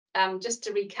Just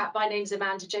to recap, my name's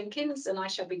Amanda Jenkins and I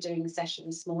shall be doing the session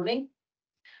this morning.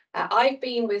 I've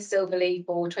been with Silvalea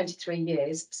for 23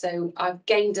 years, so I've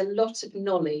gained a lot of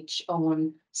knowledge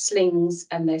on slings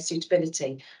and their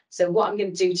suitability. So what I'm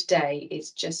going to do today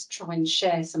is just try and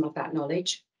share some of that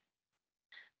knowledge.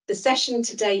 The session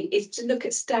today is to look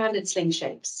at standard sling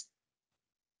shapes.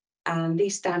 And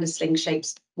these standard sling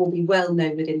shapes will be well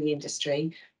known within the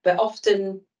industry, but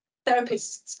often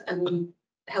therapists and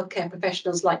healthcare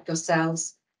professionals like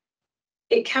yourselves,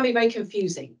 it can be very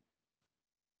confusing.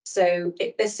 So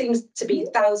there seems to be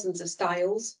thousands of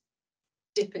styles,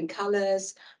 different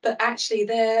colours, but actually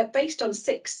they're based on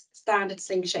 6 standard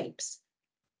sling shapes.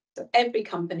 So every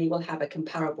company will have a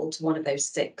comparable to one of those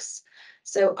 6.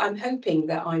 So I'm hoping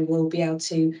that I will be able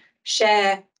to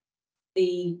share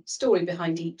the story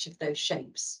behind each of those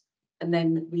shapes. And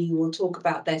then we will talk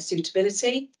about their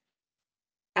suitability,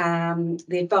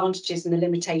 the advantages and the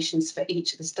limitations for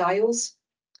each of the styles,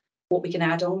 what we can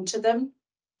add on to them,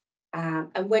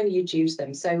 and when you'd use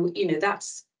them. So,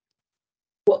 that's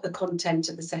what the content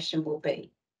of the session will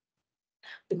be.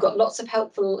 We've got lots of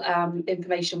helpful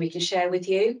information we can share with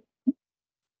you,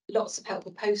 lots of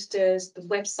helpful posters. The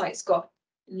website's got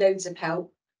loads of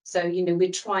help. So,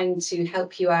 we're trying to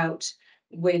help you out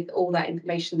with all that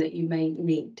information that you may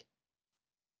need.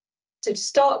 So to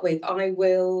start with, are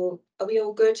we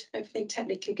all good? Everything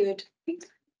technically good?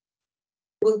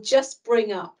 We'll just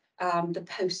bring up the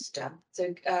poster.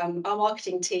 So our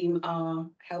marketing team are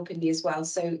helping me as well.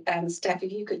 So Steph,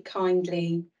 if you could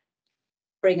kindly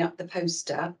bring up the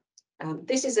poster.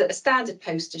 This is a standard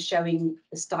poster showing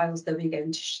the styles that we're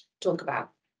going to talk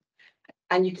about.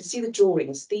 And you can see the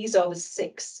drawings. These are the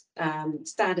 6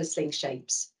 standard sling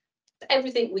shapes.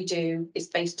 Everything we do is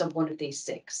based on one of these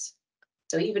 6.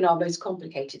 So even our most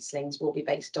complicated slings will be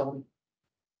based on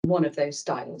one of those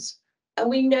styles. And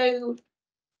we know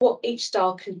what each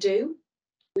style can do.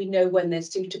 We know when they're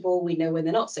suitable. We know when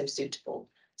they're not so suitable.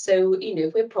 So,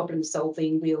 if we're problem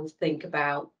solving, we'll think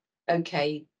about,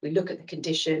 okay, we look at the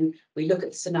condition, we look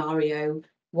at the scenario,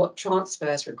 what transfer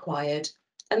is required,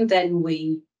 and then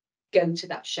we go to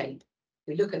that shape.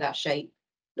 We look at that shape,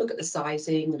 look at the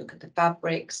sizing, look at the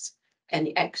fabrics,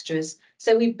 any extras.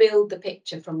 So we build the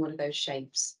picture from one of those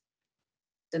shapes.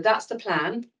 So that's the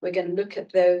plan. We're going to look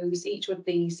at each of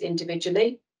these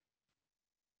individually.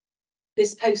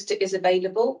 This poster is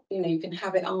available. You can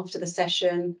have it after the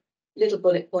session, little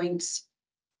bullet points.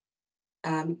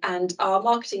 And our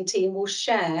marketing team will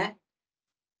share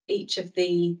each of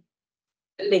the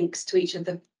links to each of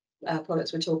the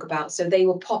products we'll talk about. So they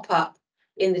will pop up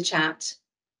in the chat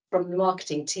from the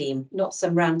marketing team, not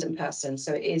some random person.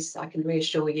 So it is, I can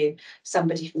reassure you,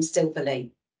 somebody from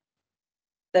Silvalea.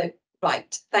 So,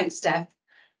 right, thanks, Steph.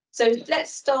 So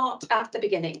let's start at the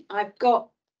beginning. I've got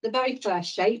the very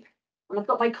first shape, and I've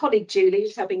got my colleague Julie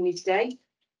who's helping me today.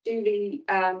 Julie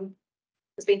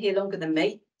has been here longer than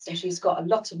me, so she's got a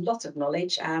lot of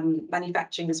knowledge,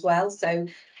 manufacturing as well. So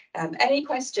any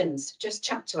questions, just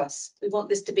chat to us. We want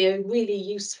this to be a really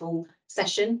useful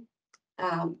session.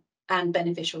 And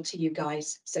beneficial to you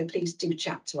guys. So please do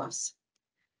chat to us.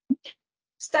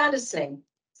 Standard sling.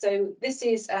 So this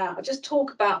is, I'll just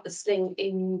talk about the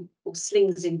sling or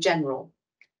slings in general.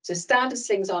 So standard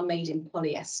slings are made in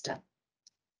polyester.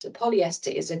 So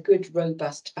polyester is a good,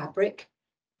 robust fabric.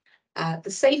 The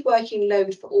safe working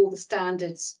load for all the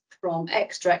standards from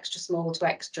extra, extra small to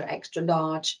extra, extra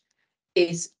large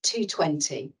is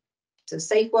 220. So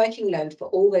safe working load for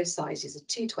all those sizes are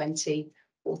 220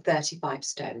 or 35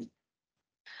 stone.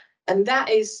 And that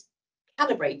is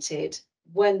calibrated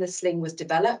when the sling was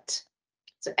developed.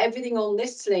 So everything on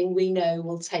this sling we know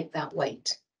will take that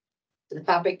weight. So the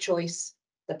fabric choice,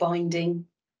 the binding,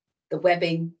 the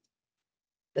webbing,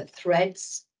 the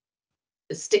threads,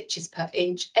 the stitches per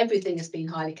inch, everything has been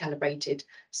highly calibrated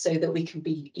so that we can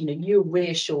be, you're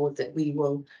reassured that we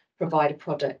will provide a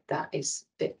product that is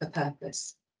fit for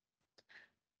purpose.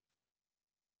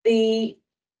 The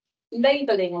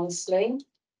labelling on the sling.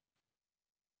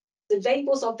 The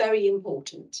labels are very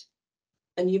important,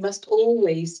 and you must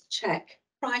always check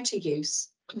prior to use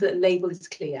that the label is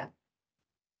clear,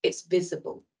 it's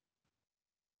visible.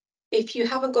 If you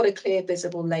haven't got a clear,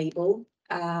 visible label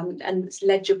and it's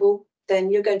legible,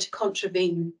 then you're going to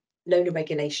contravene LONA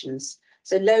regulations.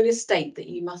 So LONA state that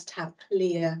you must have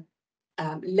clear,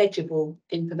 legible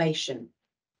information.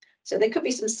 So there could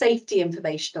be some safety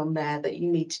information on there that you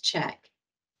need to check.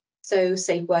 So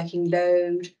safe working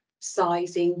load,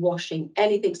 sizing, washing,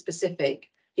 anything specific,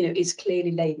 is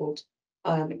clearly labelled,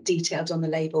 detailed on the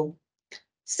label.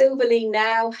 Silvalea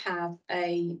now have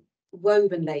a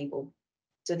woven label.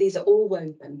 So these are all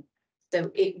woven.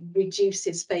 So it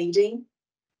reduces fading.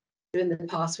 In the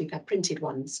past, we've had printed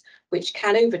ones, which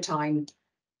can over time,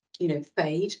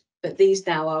 fade, but these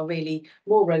now are really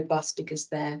more robust because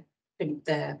they're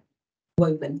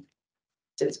woven.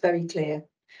 So it's very clear.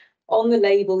 On the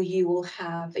label, you will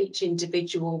have each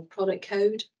individual product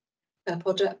code per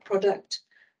product,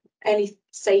 any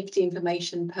safety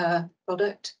information per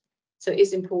product. So it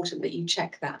is important that you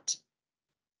check that.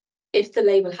 If the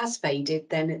label has faded,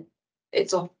 then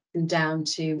it's often down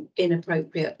to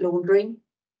inappropriate laundering.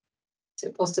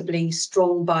 So possibly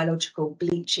strong biological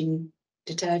bleaching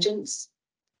detergents,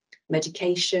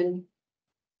 medication,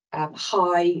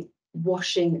 high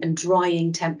washing and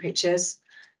drying temperatures.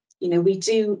 We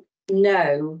do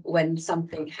know when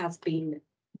something has been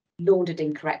laundered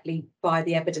incorrectly by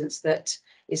the evidence that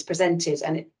is presented,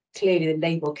 and clearly the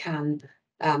label can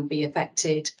be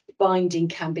affected, binding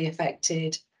can be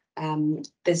affected,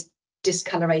 there's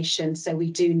discoloration, so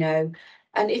we do know.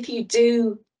 And if you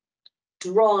do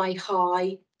dry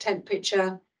high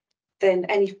temperature, then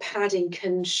any padding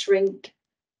can shrink.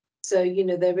 So,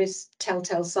 there is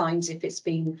telltale signs if it's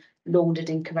been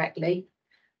laundered incorrectly.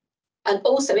 And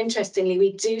also, interestingly,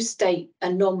 we do state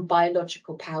a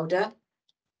non-biological powder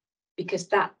because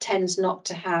that tends not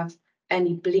to have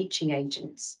any bleaching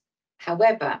agents.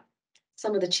 However,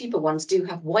 some of the cheaper ones do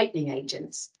have whitening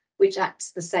agents, which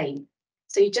acts the same.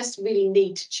 So you just really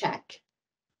need to check.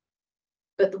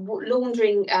 But the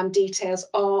laundering details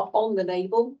are on the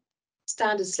label.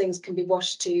 Standard slings can be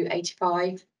washed to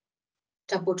 85,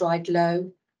 double dried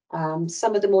low.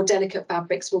 Some of the more delicate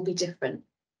fabrics will be different.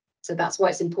 So that's why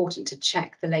it's important to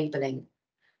check the labelling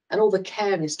and all the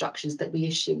care instructions that we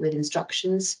issue with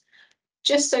instructions,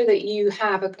 just so that you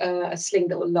have a sling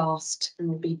that will last and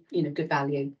will be, good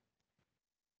value.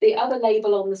 The other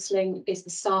label on the sling is the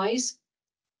size.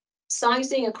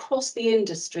 Sizing across the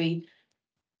industry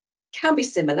can be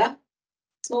similar.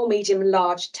 Small, medium, and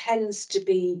large tends to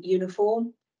be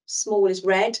uniform. Small is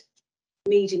red,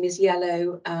 medium is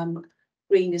yellow,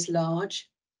 green is large.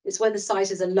 It's when the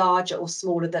sizes are larger or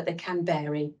smaller that they can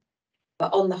vary.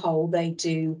 But on the whole, they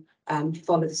do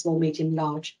follow the small, medium,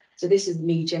 large. So this is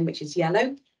medium, which is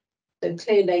yellow. So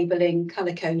clear labelling,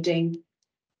 colour coding.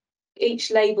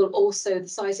 Each label also, the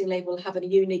sizing label, will have a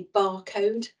unique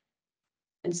barcode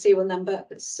and serial number.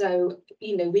 So,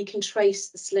 we can trace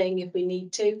the sling if we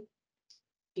need to.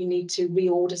 If you need to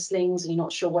reorder slings and you're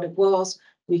not sure what it was,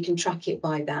 we can track it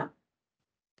by that.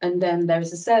 And then there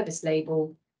is a service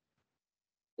label,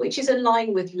 which is in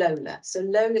line with Lola. So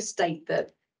Lola state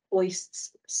that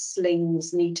hoists,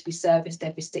 slings need to be serviced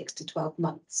every 6 to 12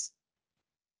 months.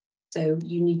 So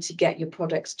you need to get your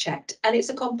products checked. And it's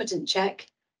a competent check.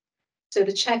 So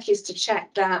the check is to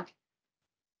check that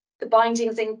the binding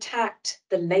is intact,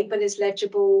 the label is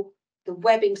legible, the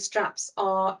webbing straps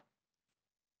are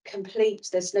complete,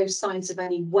 there's no signs of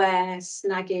any wear,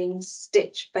 snagging,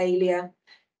 stitch failure.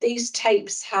 These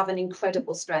tapes have an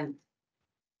incredible strength.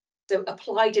 So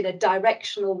applied in a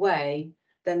directional way,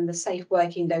 then the safe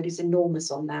working load is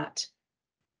enormous on that.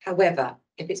 However,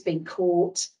 if it's been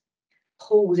caught,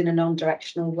 pulled in a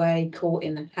non-directional way, caught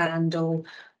in the handle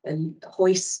and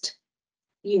hoist,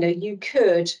 you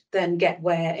could then get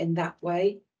wear in that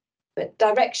way, but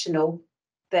directional,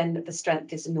 then the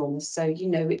strength is enormous. So,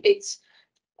 it's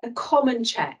a common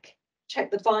check.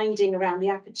 Check the binding around the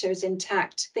aperture is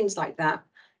intact, things like that.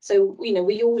 So,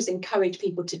 we always encourage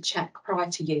people to check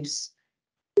prior to use,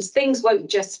 because things won't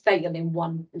just fail in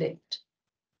one lift.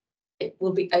 It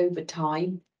will be over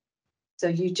time. So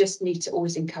you just need to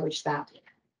always encourage that.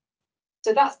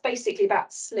 So that's basically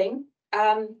about sling.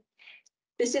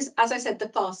 This is, as I said, the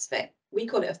fast fit. We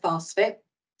call it a fast fit.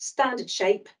 Standard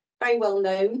shape, very well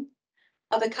known.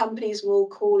 Other companies will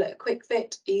call it a quick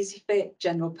fit, easy fit,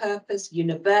 general purpose,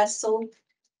 universal.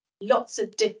 Lots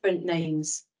of different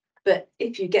names. But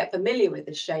if you get familiar with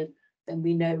the shape, then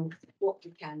we know what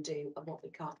we can do and what we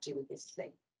can't do with this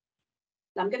sling.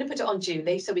 Now I'm going to put it on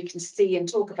Julie so we can see and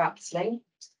talk about the sling.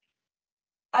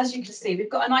 As you can see, we've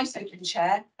got a nice open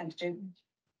chair. Thank you.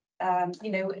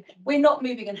 We're not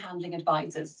moving and handling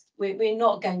advisors. We're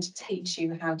not going to teach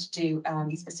you how to do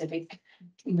specific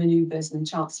manoeuvres and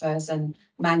transfers and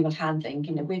manual handling.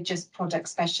 We're just product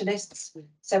specialists.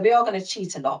 So we are going to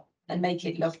cheat a lot and make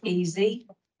it look easy.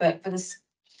 But for this,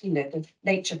 the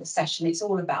nature of the session, it's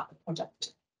all about the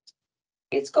product.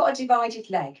 It's got a divided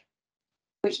leg,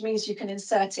 which means you can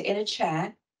insert it in a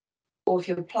chair, or if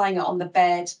you're applying it on the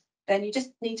bed, then you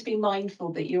just need to be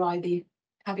mindful that you're either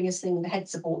having a sling with a head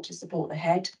support to support the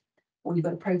head, or you've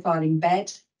got a profiling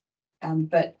bed,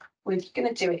 but we're going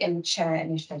to do it in the chair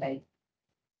initially.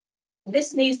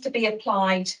 This needs to be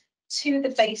applied to the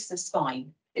base of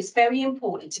spine. it's very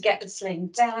important to get the sling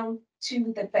down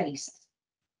to the base.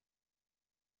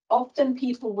 Often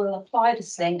people will apply the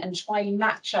sling and try and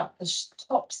match up the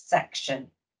top section,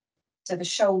 so the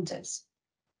shoulders.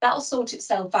 That'll sort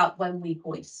itself out when we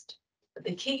hoist. But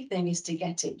the key thing is to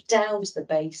get it down to the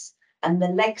base and the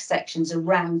leg sections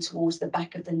around towards the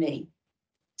back of the knee.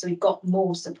 So we've got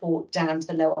more support down to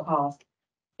the lower half.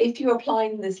 If you're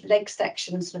applying this leg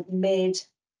section sort of mid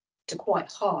to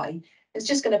quite high, it's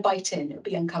just going to bite in, it'll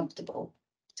be uncomfortable.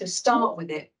 So start with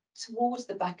it towards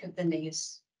the back of the knee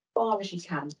as far as you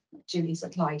can. Julie's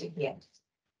applied it here.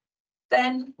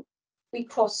 Then we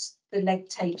cross the leg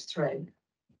tape through.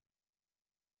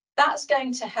 That's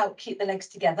going to help keep the legs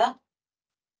together.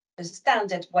 There's a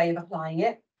standard way of applying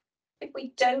it. If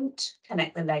we don't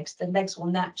connect the legs will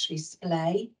naturally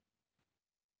splay.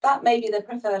 That may be the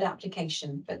preferred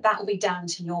application, but that will be down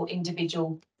to your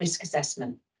individual risk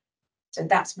assessment. So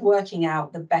that's working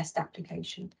out the best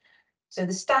application. So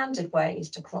the standard way is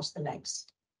to cross the legs.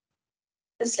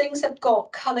 The slings have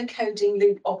got colour coding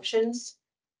loop options.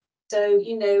 So,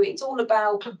 you know, it's all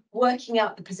about working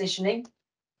out the positioning.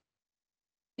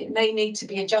 It may need to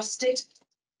be adjusted,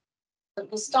 but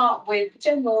we'll start with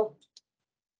general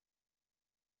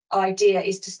idea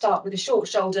is to start with a short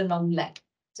shoulder, long leg.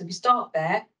 So if we start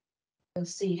there, we'll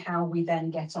see how we then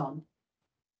get on.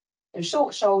 So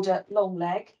short shoulder, long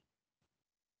leg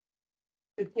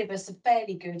would give us a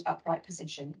fairly good upright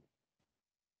position.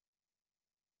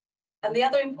 And the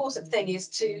other important thing is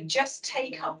to just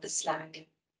take up the slack.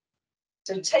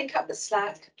 So take up the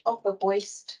slack off the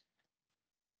hoist,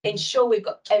 ensure we've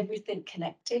got everything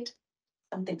connected,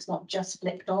 something's not just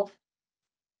flipped off,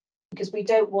 because we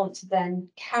don't want to then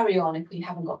carry on if we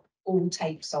haven't got all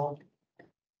tapes on.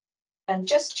 And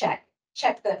just check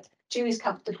that Julie's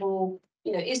comfortable,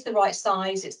 you know, is the right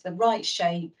size, it's the right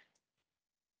shape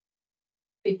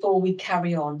before we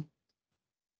carry on.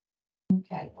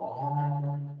 Okay.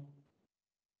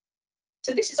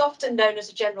 So this is often known as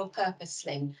a general purpose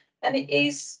sling, and it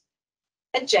is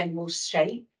a general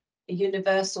shape, a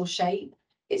universal shape.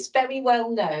 It's very well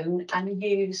known and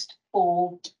used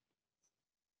for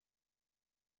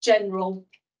general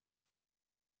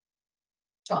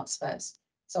transfers.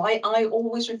 So I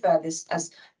always refer this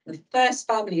as the first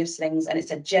family of slings, and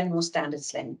it's a general standard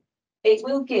sling. It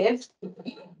will give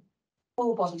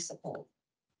full body support.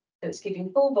 So it's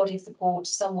giving full body support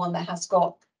to someone that has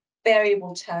got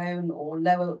variable tone or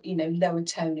lower, you know, lower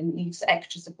tone and needs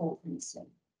extra support from the sling.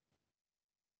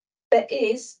 There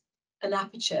is an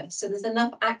aperture, so there's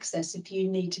enough access if you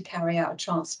need to carry out a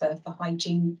transfer for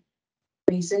hygiene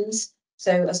reasons.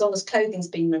 So as long as clothing's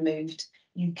been removed,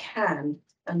 you can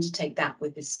undertake that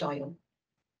with this style.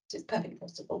 So it's perfectly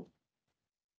possible.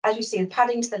 As you see, the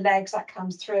padding to the legs, that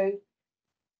comes through.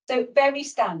 So very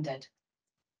standard.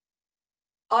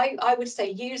 I would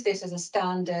say use this as a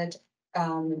standard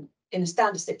in a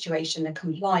standard situation, a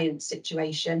compliance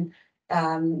situation,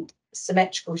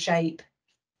 symmetrical shape.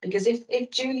 Because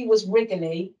if Julie was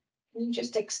wriggly, you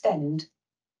just extend.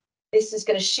 This is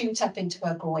going to shoot up into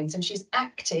her groins, and she's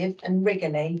active and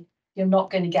wriggly. You're not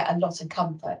going to get a lot of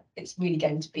comfort. It's really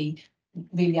going to be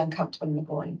really uncomfortable in the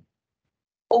groin.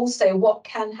 Also, what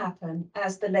can happen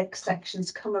as the leg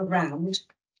sections come around,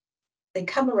 they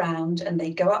come around and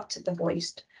they go up to the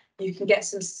hoist. You can get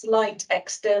some slight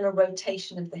external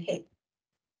rotation of the hip.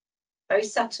 Very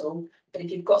subtle, but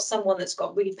if you've got someone that's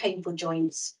got really painful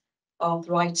joints,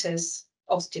 arthritis,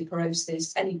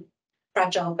 osteoporosis, any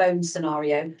fragile bone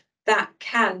scenario, that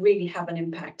can really have an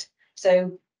impact.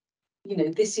 So, you know,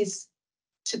 this is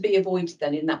to be avoided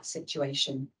then in that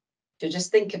situation. So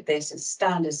just think of this as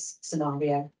standard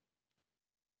scenario.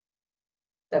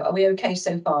 So are we okay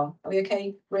so far? Are we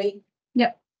okay, Ree?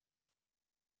 Yep.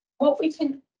 What we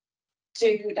can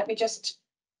do, let me just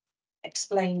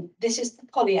explain. This is the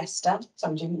polyester.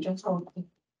 Sorry, Jim, just hold the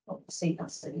seat,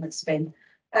 that's it, let's spin.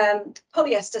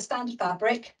 Polyester, standard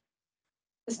fabric.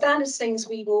 The standard slings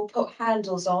we will put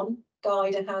handles on,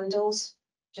 guide handles,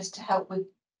 just to help with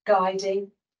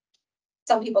guiding.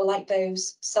 Some people like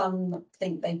those, some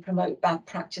think they promote bad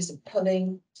practice of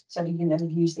pulling, so you know,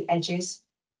 use the edges.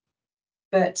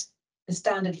 But the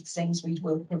standard slings we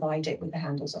will provide it with the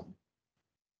handles on.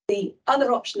 The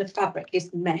other option of fabric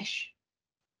is mesh.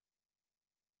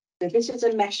 So this is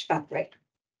a mesh fabric.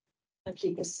 And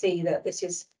you can see that this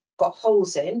has got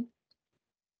holes in.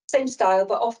 Same style,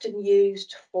 but often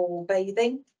used for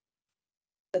bathing.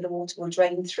 So the water will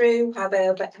drain through.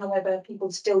 However,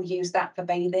 people still use that for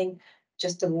bathing.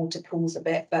 Just the water pools a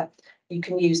bit, but you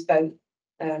can use both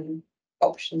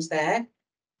options there.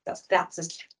 That's the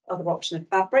other option of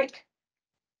fabric.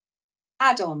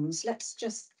 Add-ons. Let's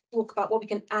just talk about what we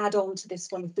can add on to this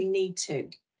one if we need to.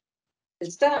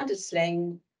 The standard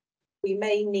sling, we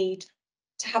may need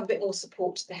to have a bit more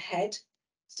support to the head.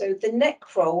 So the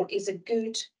neck roll is a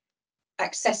good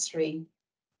accessory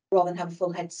rather than have a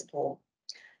full head support.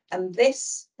 And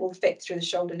this will fit through the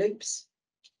shoulder loops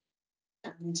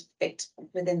and fit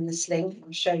within the sling.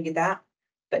 I'll show you that.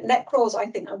 But neck rolls, I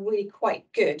think, are really quite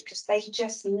good because they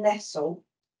just nestle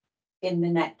in the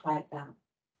neck like that.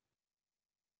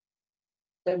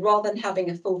 So rather than having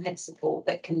a full head support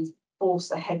that can force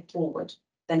the head forward,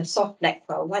 then a soft neck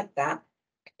roll like that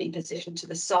can be positioned to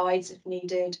the sides if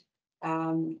needed.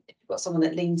 If you've got someone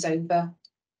that leans over,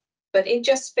 but it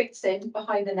just fits in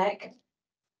behind the neck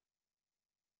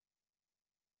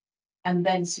and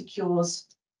then secures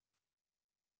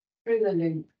through the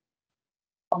loop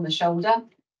on the shoulder.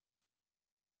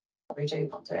 Probably do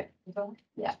onto it.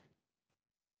 Yeah.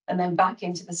 And then back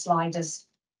into the sliders.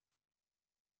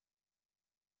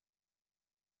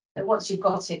 So once you've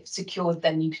got it secured,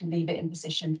 then you can leave it in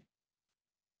position.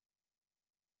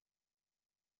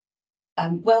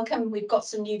 Welcome, we've got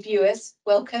some new viewers.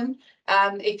 Welcome.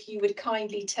 If you would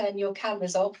kindly turn your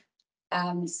cameras off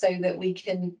so that we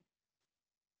can,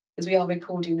 because we are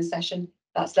recording the session.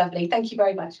 That's lovely. Thank you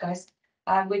very much, guys.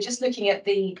 We're just looking at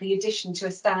the addition to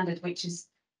a standard, which is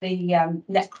the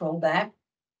neck roll there.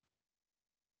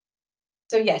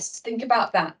 So yes, think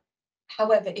about that.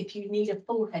 However, if you need a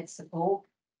full head support,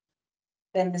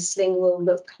 then the sling will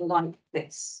look like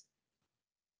this.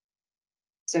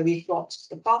 So we've got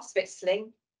the fast fit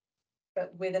sling,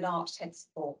 but with an arched head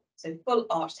support. So full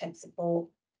arched head support,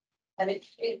 and it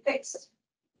fits.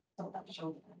 Oh, that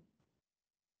shoulder.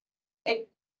 It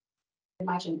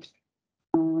imagine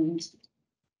and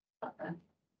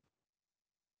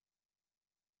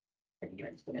bring you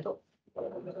into the middle.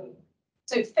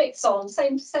 So it fits on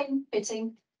same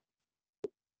fitting.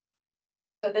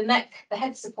 But the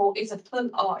head support is a full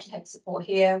arched head support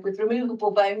here with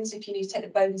removable bones if you need to take the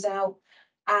bones out.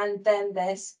 And then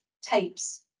there's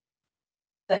tapes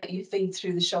that you feed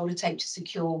through the shoulder tape to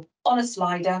secure on a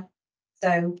slider.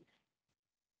 So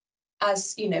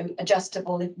as you know,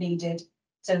 adjustable if needed.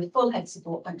 So full head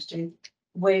support, thanks Jude,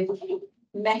 with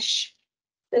mesh,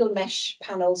 little mesh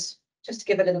panels, just to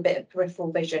give a little bit of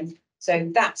peripheral vision. So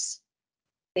that's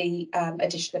the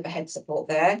addition of a head support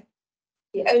there.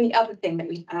 The only other thing that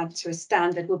we add to a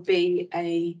standard would be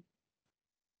a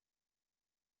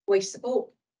waist support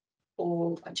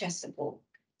or a chest support.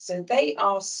 So they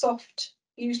are soft,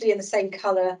 usually in the same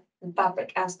colour and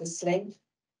fabric as the sling.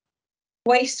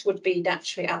 Waist would be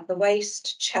naturally at the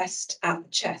waist, chest at the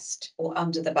chest or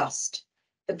under the bust.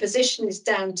 The position is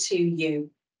down to you.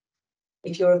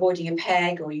 If you're avoiding a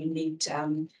peg or you need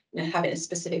have it in a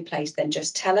specific place, then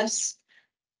just tell us.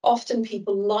 Often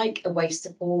people like a waist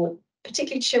support,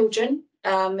 particularly children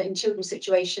in children's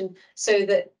situation, so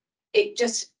that it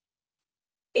just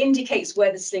indicates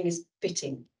where the sling is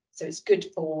fitting. So it's good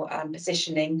for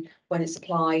positioning when it's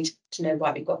applied to know,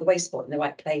 right, we've got the waist support in the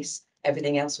right place,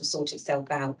 everything else will sort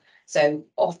itself out. So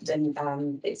often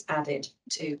it's added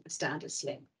to a standard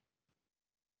sling.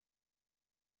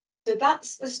 So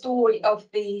that's the story of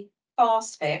the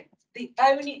fast fit. The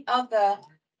only other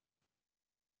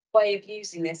way of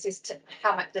using this is to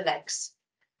hammock the legs.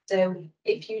 So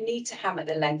if you need to hammock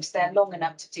the legs, they're long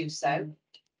enough to do so.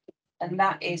 And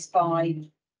that is by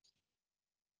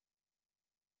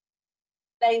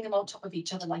laying them on top of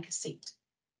each other like a seat.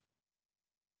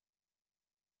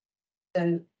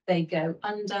 So they go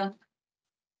under,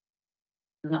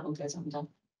 and that one goes under.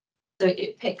 So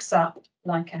it picks up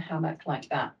like a hammock like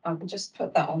that. I will just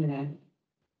put that on there.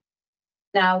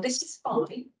 Now this is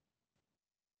fine,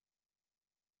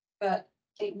 but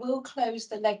it will close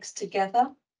the legs together.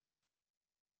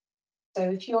 So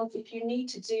if you need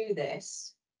to do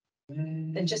this,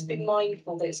 then just be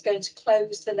mindful that it's going to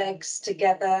close the legs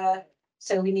together.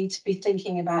 So we need to be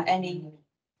thinking about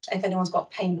if anyone's got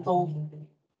painful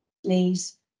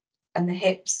knees and the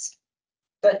hips,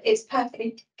 but it's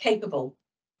perfectly capable.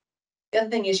 The other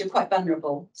thing is you're quite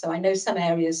vulnerable. So I know some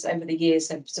areas over the years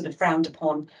have sort of frowned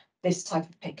upon this type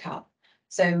of pickup.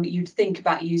 So you'd think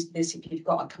about using this if you've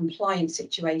got a compliance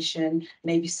situation,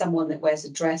 maybe someone that wears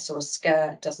a dress or a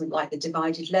skirt doesn't like the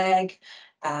divided leg.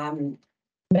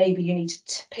 Maybe you need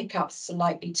to pick up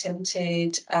slightly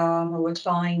tilted or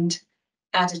reclined,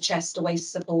 add a chest or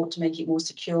waist support to make it more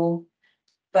secure.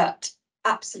 But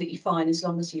absolutely fine as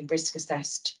long as you've risk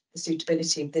assessed the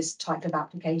suitability of this type of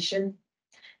application.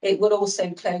 It will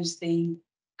also close the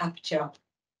aperture,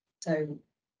 so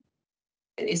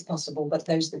it is possible, but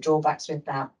those are the drawbacks with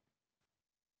that.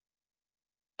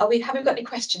 Have we got any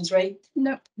questions, Ray?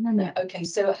 No. Okay,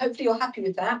 so hopefully you're happy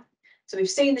with that. So we've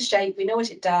seen the shape, we know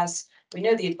what it does, we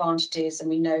know the advantages and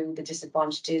we know the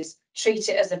disadvantages. Treat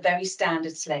it as a very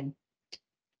standard sling.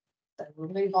 So we'll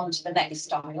move on to the next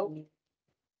style.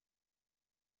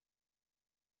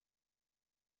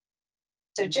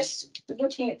 So just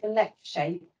looking at the neck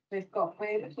shape, we're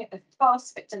looking at the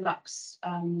Fast Fit Deluxe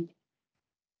from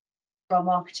our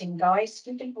marketing guys.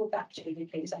 Can you hold that, Julie,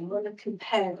 please? I'm going to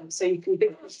compare them so you can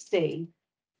see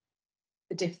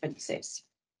the differences.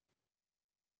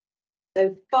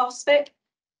 So Fast Fit,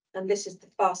 and this is the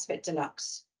Fast Fit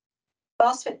Deluxe.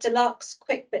 Fast Fit Deluxe,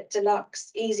 Quick Fit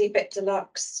Deluxe, Easy Fit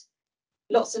Deluxe,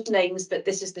 lots of names, but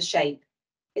this is the shape.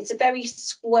 It's a very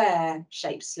square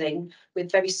shaped sling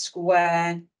with very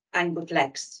square angled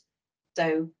legs.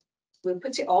 So we'll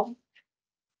put it on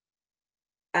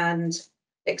and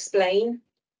explain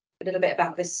a little bit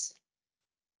about this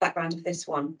background of this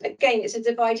one. Again, it's a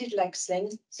divided leg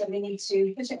sling, so we need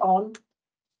to put it on,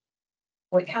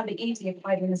 or it can be easily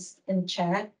applied in the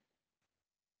chair.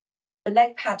 The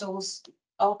leg paddles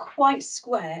are quite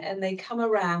square and they come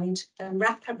around and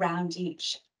wrap around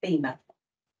each femur.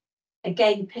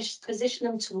 Again, position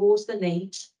them towards the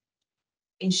knee.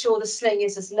 Ensure the sling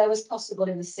is as low as possible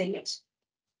in the seat.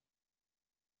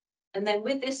 And then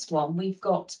with this one, we've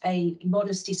got a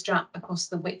modesty strap across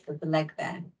the width of the leg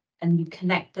there, and you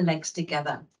connect the legs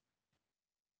together.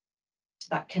 So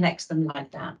that connects them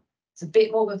like that. It's a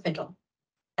bit more of a fiddle.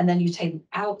 And then you take the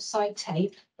outside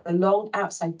tape, the long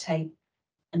outside tape,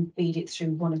 and feed it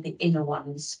through one of the inner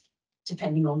ones,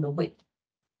 depending on the width,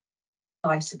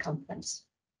 thigh circumference.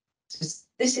 So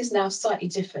this is now slightly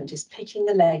different. It's picking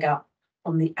the leg up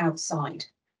on the outside.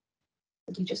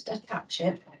 If you just attach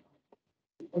it,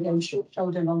 we're going short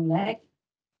shoulder, long leg.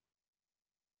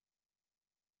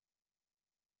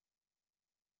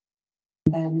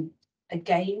 And then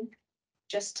again,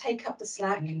 just take up the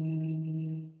slack,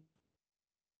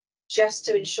 just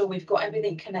to ensure we've got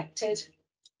everything connected.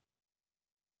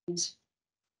 And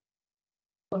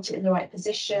got it in the right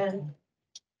position.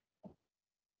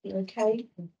 You okay?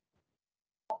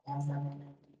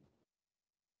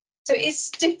 So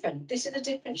it's different. This is a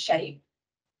different shape.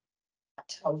 I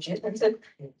told you.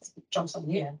 Jumps on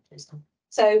you.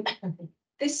 So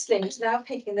this sling is now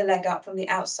picking the leg up from the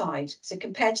outside. So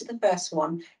compared to the first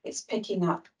one, it's picking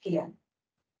up here.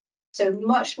 So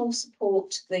much more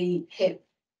support to the hip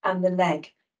and the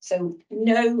leg. So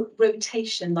no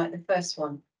rotation like the first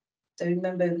one. So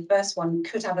remember, the first one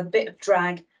could have a bit of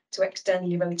drag to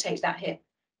externally rotate that hip.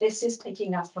 This is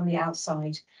picking up from the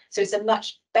outside. So it's a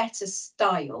much better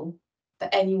style for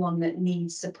anyone that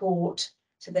needs support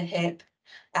to the hip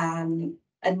and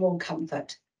more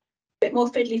comfort. A bit more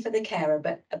fiddly for the carer,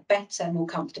 but a better, more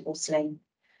comfortable sling.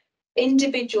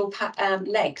 Individual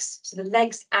legs. So the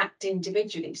legs act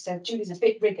individually. So Julie's a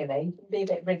bit wriggly,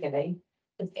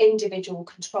 with individual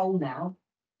control now.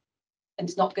 And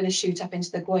it's not going to shoot up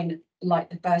into the groin like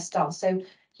the first style. So,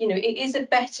 you know, it is a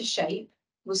better shape,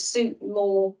 will suit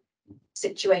more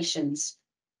situations.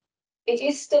 It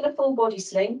is still a full body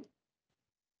sling,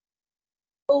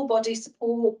 full body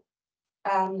support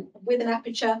with an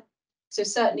aperture. So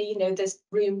certainly, you know, there's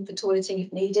room for toileting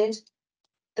if needed.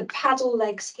 The paddle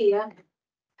legs here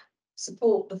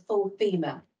support the full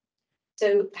femur.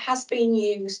 So it has been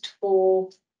used for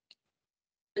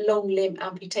long limb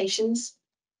amputations,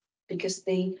 because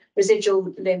the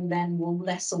residual limb then will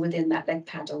nestle within that leg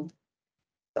paddle.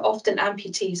 But often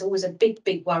amputees always a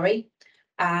big worry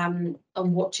on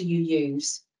what do you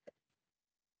use.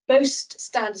 Most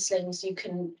standard slings you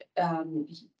can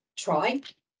try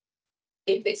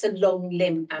if it's a long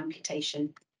limb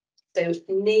amputation. So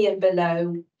knee and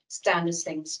below, standard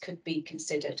slings could be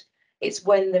considered. It's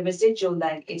when the residual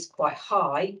leg is quite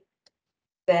high,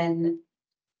 then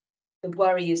the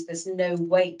worry is there's no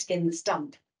weight in the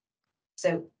stump.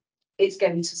 So it's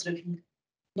going to sort of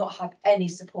not have any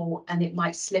support and it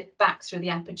might slip back through the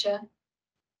aperture.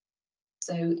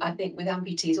 So I think with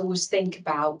amputees, always think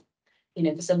about, you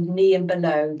know, for some knee and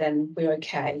below, then we're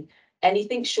okay.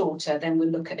 Anything shorter, then we'll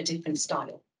look at a different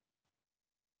style.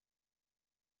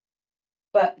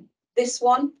 But this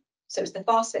one, so it's the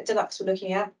Fast Fit Deluxe we're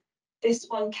looking at. This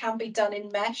one can be done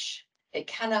in mesh. It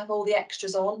can have all the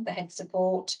extras on, the head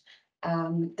support,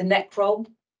 the neck roll,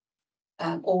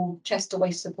 or chest or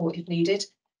waist support if needed.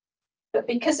 But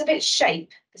because of its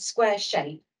shape, the square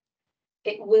shape,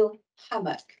 it will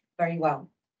hammock very well.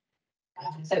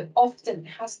 So often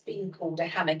has been called a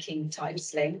hammocking type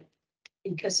sling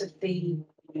because of the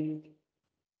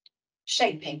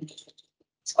shaping.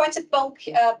 It's quite a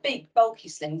bulky, big, bulky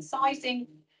sling. Sizing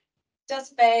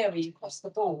does vary across the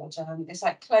board. It's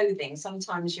like clothing.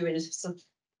 Sometimes you're in a sort of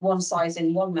one size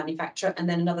in one manufacturer and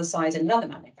then another size in another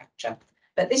manufacturer.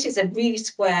 But this is a really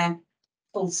square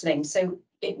full sling, so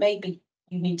it may be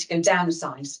you need to go down a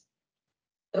size.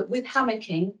 But with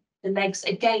hammocking, the legs,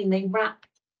 again, they wrap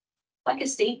like a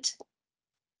seat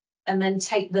and then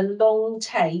take the long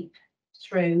tape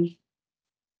through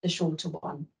the shorter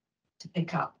one to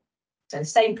pick up. So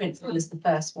same principle as the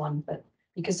first one, but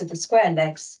because of the square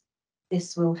legs,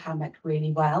 this will hammock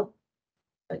really well.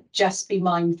 But just be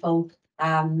mindful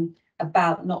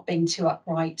about not being too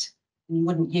upright. You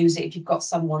wouldn't use it if you've got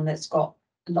someone that's got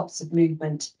lots of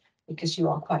movement, because you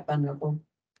are quite vulnerable.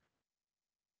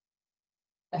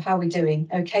 So how are we doing?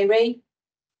 Okay, Ree?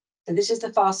 So this is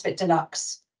the Fast Fit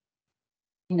Deluxe.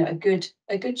 You know,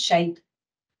 a good shape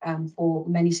for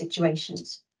many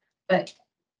situations. But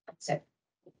that's it.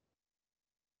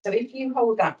 So if you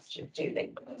hold that,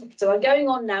 Julie. So I'm going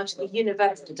on now to the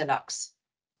Universal Deluxe.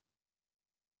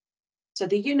 So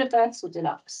the Universal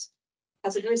Deluxe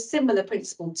has a very similar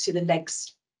principle to the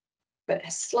legs, but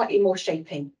has slightly more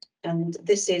shaping. And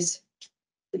this is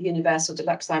the Universal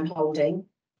Deluxe I'm holding.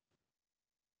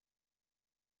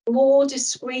 More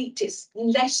discreet, it's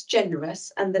less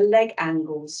generous, and the leg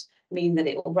angles mean that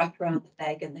it will wrap around the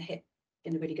leg and the hip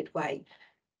in a really good way.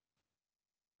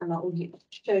 And I'll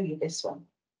show you this one.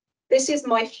 This is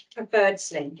my preferred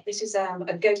sling. This is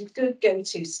a good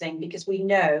go-to sling because we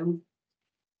know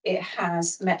it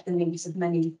has met the needs of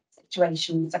many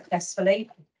situations successfully.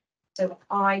 So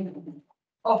I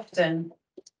often,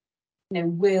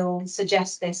 will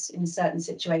suggest this in certain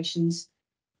situations.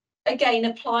 Again,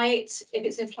 apply it if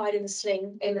it's applied in the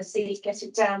sling, in the seat, get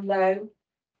it down low.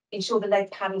 Ensure the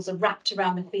leg paddles are wrapped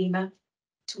around the femur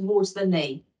towards the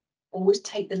knee. Always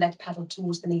take the leg paddle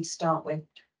towards the knee to start with.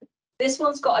 This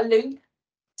one's got a loop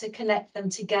to connect them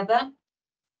together,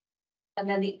 and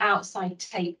then the outside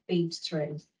tape feeds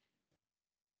through.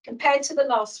 Compared to the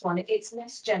last one, it's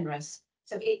less generous,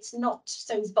 so it's not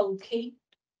so bulky.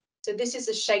 So this is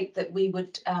a shape that we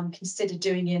would consider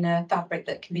doing in a fabric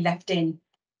that can be left in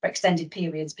for extended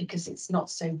periods because it's not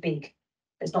so big.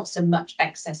 There's not so much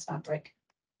excess fabric.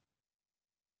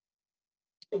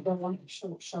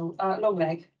 Short shoulder, long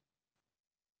leg.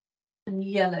 And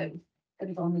yellow, put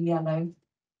it on the yellow.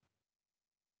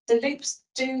 The loops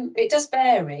it does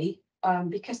vary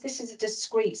because this is a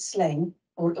discreet sling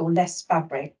or less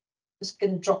fabric. I'm just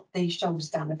going to drop the shoulders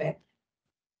down a bit.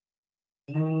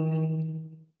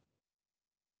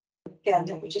 Again,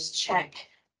 let me just check.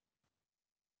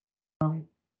 So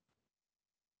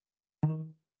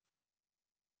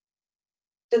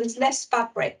there's less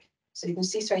fabric, so you can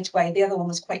see straight away. The other one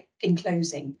was quite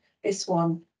enclosing. This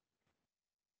one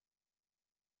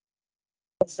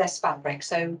has less fabric,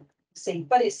 so see,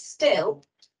 but it's still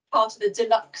part of the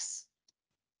deluxe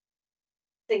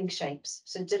thing shapes.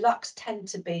 So deluxe tend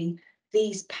to be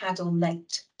these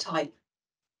paddle-legged type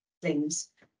things,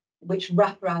 which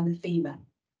wrap around the femur.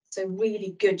 So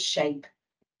really good shape.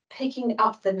 Picking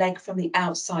up the leg from the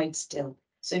outside still.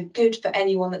 So good for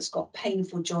anyone that's got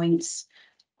painful joints,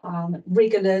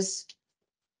 wrigglers,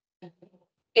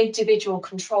 individual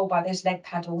control by those leg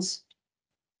paddles,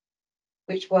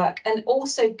 which work. And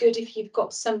also good if you've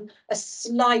got a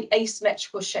slight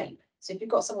asymmetrical shape. So if you've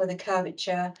got someone with a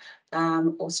curvature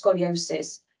or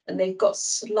scoliosis, and they've got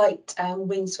slight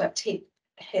windswept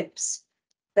hips,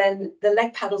 then the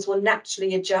leg paddles will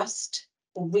naturally adjust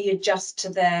or readjust to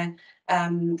their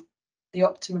the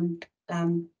optimum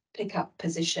pickup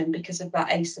position because of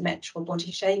that asymmetrical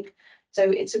body shape. So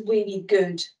it's a really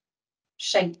good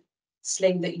shape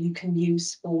sling that you can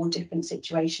use for different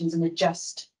situations and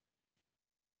adjust.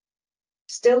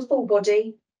 Still full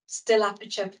body, still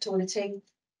aperture for toileting.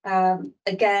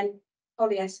 Again,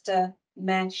 polyester,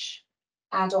 mesh,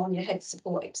 add on your head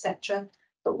support, etc.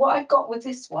 But what I've got with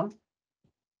this one,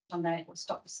 and then it will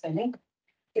stop the spinning,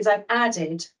 is I've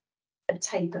added a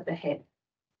tape at the hip.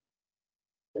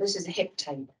 This is a hip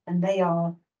tape, and they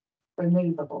are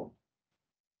removable.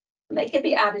 And they can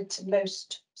be added to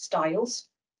most styles.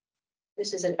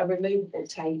 This is a removable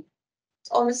tape.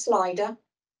 It's on a slider,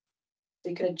 so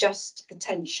you can adjust the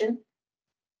tension.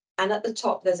 And at the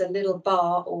top, there's a little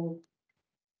bar or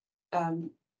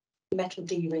metal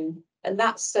D-ring, and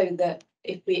that's so that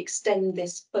if we extend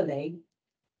this fully,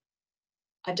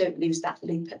 I don't lose that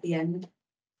loop at the end.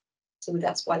 So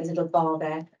that's why there's a little bar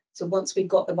there. So once we've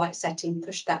got the right setting,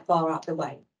 push that bar out of the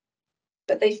way.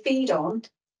 But they feed on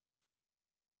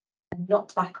and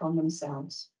not back on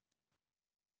themselves.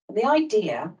 And the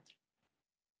idea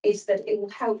is that it will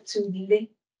help to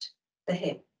lift the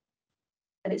hip.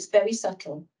 And it's very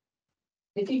subtle.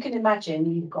 If you can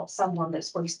imagine you've got someone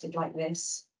that's hoisted like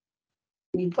this,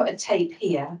 and you put a tape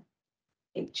here,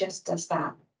 it just does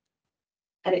that.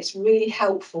 and it's really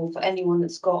helpful for anyone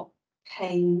that's got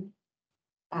pain.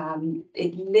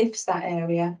 It lifts that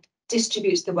area,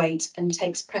 distributes the weight, and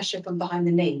takes pressure from behind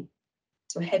the knee.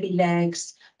 So heavy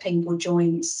legs, painful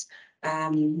joints,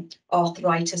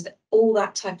 arthritis, all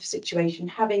that type of situation,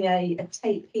 having a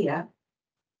tape here,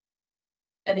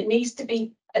 and it needs to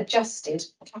be adjusted.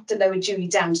 I have to lower Julie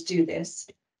down to do this,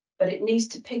 but it needs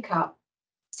to pick up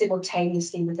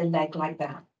simultaneously with the leg like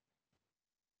that.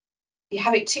 If you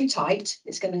have it too tight,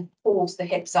 it's going to force the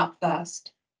hips up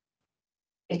first.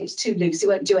 If it's too loose, it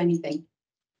won't do anything.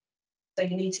 So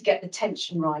you need to get the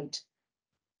tension right.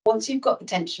 Once you've got the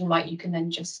tension right, you can then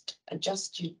just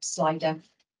adjust your slider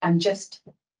and just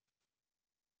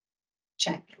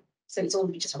check. So it's all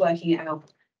just working it out.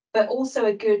 But also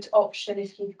a good option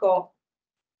if you've got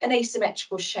an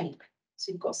asymmetrical shape.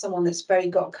 So you've got someone that's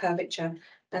got curvature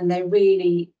and they're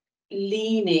really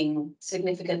leaning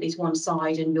significantly to one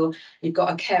side, and you've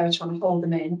got a carer trying to hold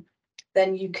them in,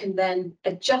 then you can then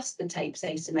adjust the tapes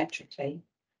asymmetrically.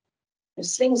 The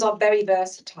slings are very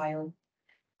versatile.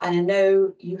 And I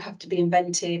know you have to be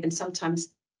inventive and sometimes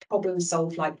problem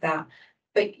solve like that,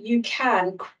 but you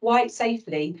can quite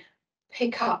safely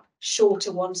pick up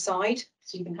shorter one side,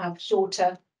 so you can have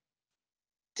shorter,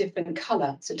 different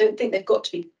colour. So don't think they've got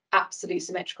to be absolutely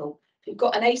symmetrical. If you've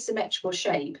got an asymmetrical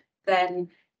shape, then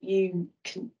you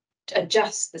can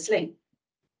adjust the sling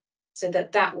so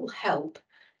that that will help.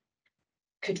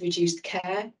 Could reduce the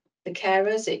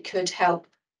carers. It could help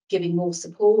giving more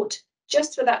support.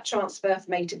 Just for that transfer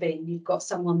from A to B, you've got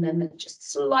someone then that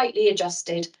just slightly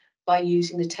adjusted by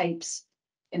using the tapes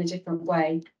in a different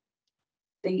way.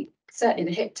 Certainly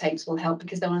the hip tapes will help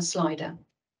because they're on a slider.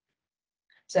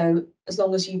 So as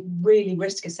long as you really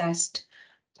risk assessed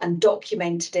and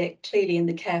documented it clearly in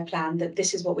the care plan that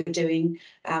this is what we're doing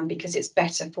because it's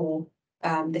better for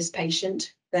this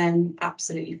patient, then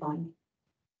absolutely fine.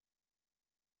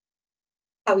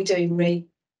 How are we doing, Ree?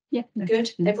 Yeah.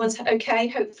 Good. Everyone's okay.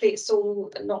 Hopefully it's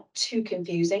all not too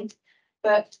confusing.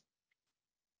 But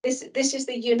this is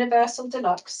the Universal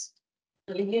Deluxe.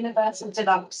 The Universal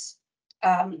Deluxe.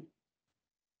 But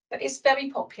it's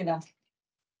very popular.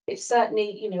 It's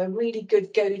certainly, a really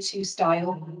good go-to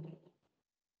style.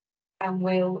 And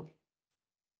will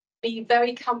be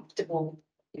very comfortable,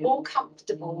 more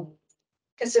comfortable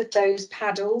because of those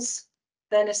paddles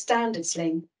than a standard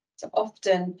sling. So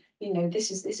often,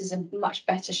 this is a much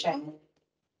better shape.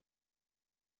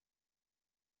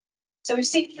 So we've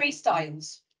seen 3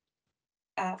 styles.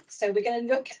 So we're going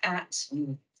to look at.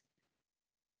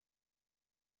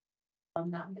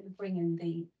 I'm going to bring in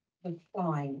the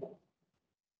recline.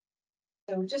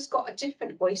 So we've just got a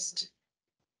different hoist.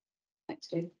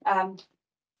 So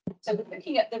we're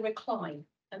looking at the recline,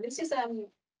 and this is a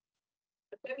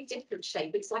very different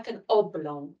shape. It's like an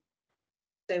oblong.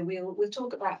 So we'll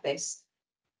talk about this.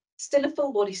 Still a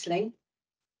full body sling,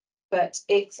 but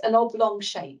it's an oblong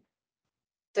shape.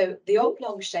 So the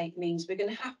oblong shape means we're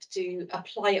going to have to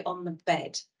apply it on the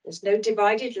bed. There's no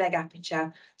divided leg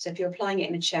aperture. So if you're applying it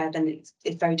in a chair, then it's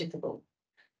very difficult.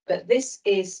 But this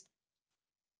is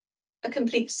a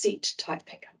complete seat type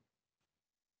pickup.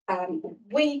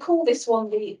 We call this one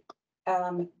the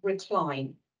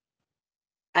recline.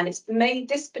 And it's made,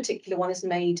 this particular one is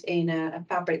made in a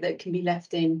fabric that can be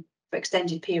left in for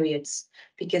extended periods,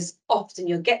 because often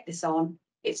you'll get this on,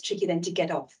 it's tricky then to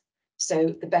get off.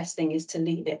 So the best thing is to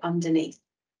leave it underneath,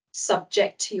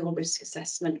 subject to your risk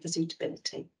assessment for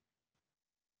suitability.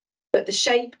 But the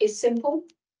shape is simple.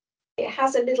 It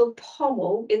has a little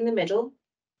pommel in the middle.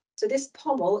 So this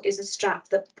pommel is a strap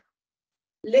that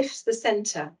lifts the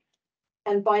centre.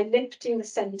 And by lifting the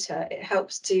centre, it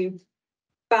helps to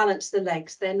balance the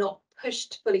legs. They're not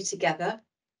pushed fully together.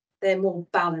 They're more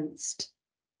balanced.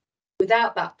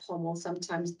 Without that pommel,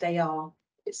 sometimes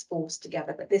it's forced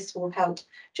together, but this will help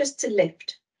just to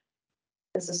lift.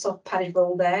 There's a soft padded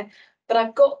roll there, but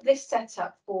I've got this set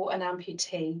up for an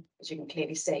amputee, as you can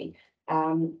clearly see.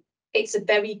 It's a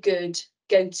very good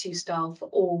go-to style for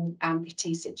all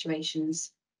amputee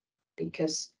situations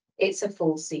because it's a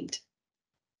full seat.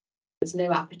 There's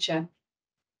no aperture,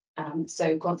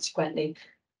 so consequently,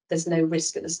 there's no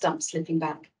risk of the stump slipping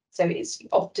back. So it's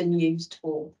often used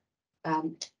for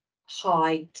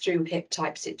high through hip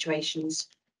type situations.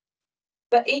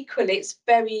 But equally, it's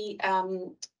very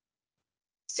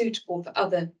suitable for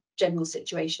other general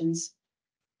situations.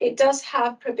 It does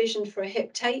have provision for a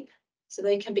hip tape, so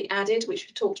they can be added, which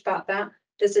we talked about that.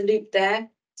 There's a loop there,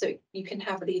 so you can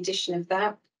have the addition of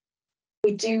that.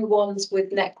 We do ones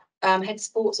with neck head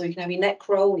support, so you can have your neck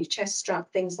roll, your chest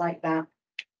strap, things like that.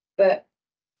 But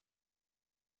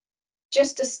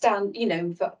just to stand,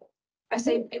 for I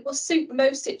say it will suit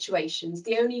most situations.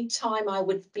 The only time I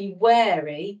would be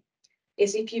wary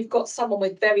is if you've got someone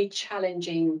with very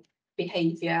challenging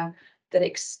behaviour that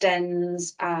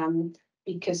extends,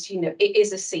 because, you know, it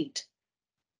is a seat.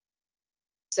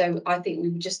 So I think we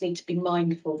just need to be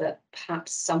mindful that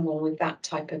perhaps someone with that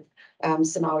type of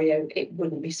scenario, it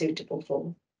wouldn't be suitable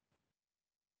for.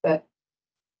 But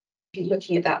if you're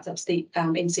looking at that, that's the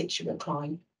in situ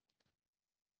recline.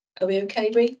 Are we okay,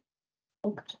 Bree?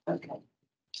 Okay.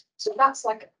 So that's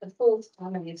like the fourth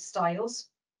family of styles.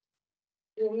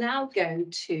 We'll now go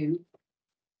to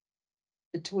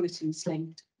the toileting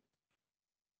sling.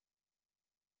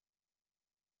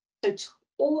 So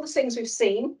all the things we've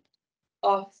seen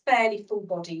are fairly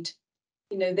full-bodied.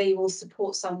 You know, they will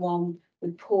support someone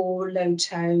with poor, low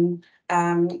tone.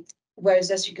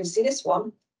 Whereas, as you can see, this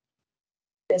one,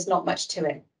 there's not much to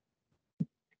it.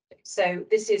 So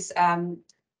this is,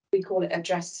 we call it a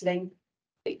dress sling.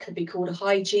 It could be called a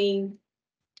hygiene,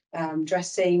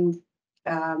 dressing,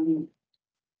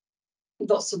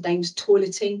 lots of names,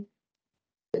 toileting.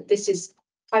 But this is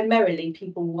primarily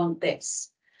people want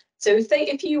this. So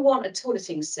if you want a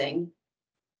toileting sling,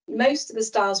 most of the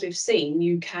styles we've seen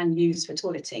you can use for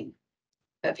toileting.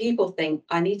 But people think,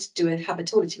 I need to have a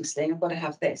toileting sling, I've got to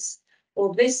have this.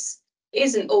 Well, this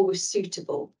isn't always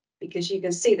suitable because you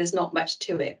can see there's not much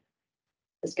to it.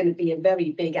 There's going to be a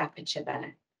very big aperture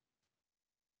there.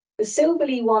 The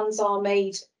Silvalea ones are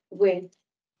made with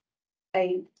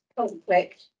a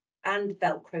click and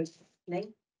Velcro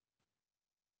fastening.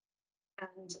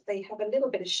 And they have a little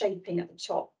bit of shaping at the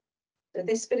top. So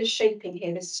this bit of shaping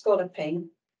here, this scalloping,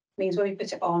 means when we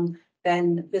put it on,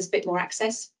 then there's a bit more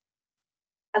access.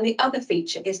 And the other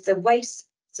feature is the waist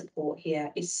support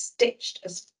here is stitched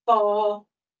as far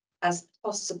as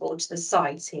possible to the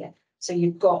sides here. So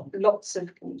you've got lots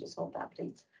of, can you just hold that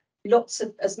please? Lots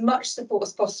of, as much support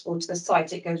as possible to the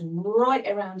sides. It goes right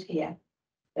around here.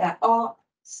 There are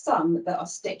some that are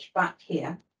stitched back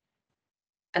here.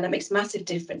 And that makes a massive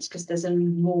difference because there's a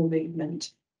more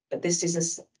movement. But this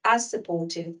is as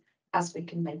supportive as we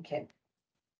can make it.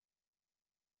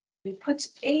 We put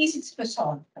easy to put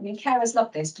on. I mean, carers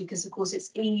love this because, of course,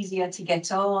 it's easier to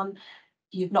get on.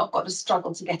 You've not got to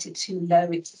struggle to get it too low.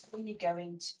 It's really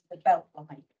going to the belt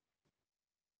line.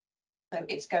 So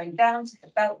it's going down to the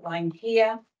belt line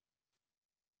here.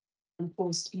 And of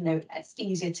course, you know, it's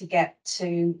easier to get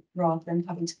to rather than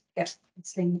having to get the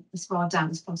sling as far down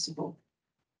as possible.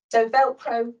 So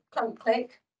Velcro, front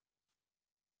click,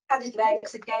 padded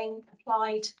legs again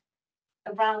applied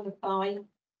around the thigh,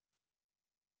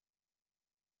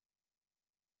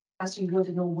 as you would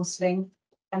a normal sling.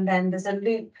 And then there's a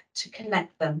loop to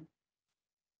connect them.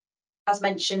 As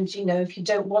mentioned, you know, if you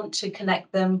don't want to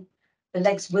connect them, the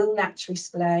legs will naturally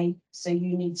splay. So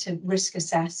you need to risk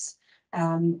assess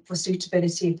for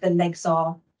suitability if the legs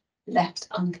are left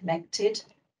unconnected.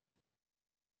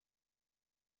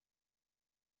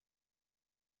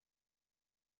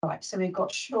 Right, so we've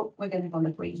got short, we're going to go on the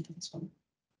green for this one.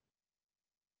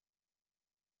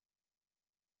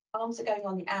 Arms are going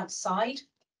on the outside.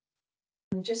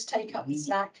 And just take up the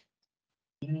slack.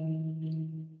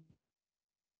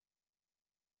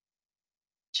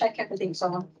 Check everything's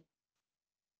on.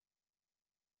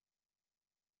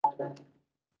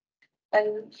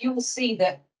 And you will see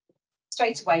that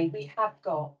straight away we have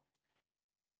got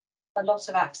a lot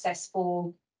of access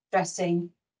for dressing,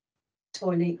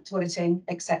 toileting,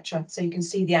 etc. So you can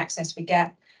see the access we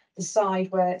get, the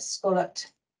side where it's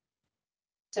scalloped,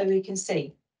 so we can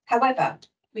see. However,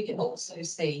 we can also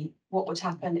see what would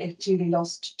happen if Julie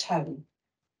lost tone.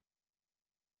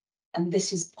 And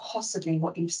this is possibly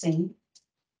what you've seen.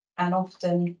 And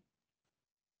often,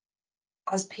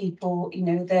 as people, you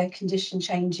know, their condition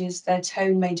changes, their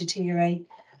tone may deteriorate,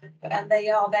 and they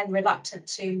are then reluctant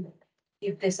to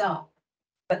give this up.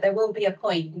 But there will be a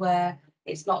point where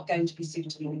it's not going to be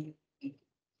suitable.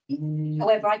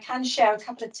 However, I can share a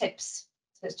couple of tips.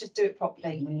 So let's just do it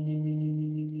properly.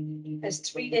 There's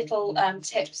 3 little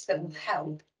tips that will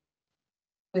help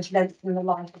with lengthening the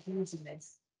life of using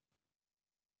this.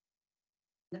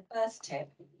 The first tip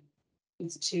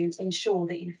is to ensure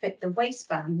that you fit the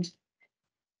waistband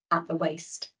at the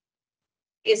waist.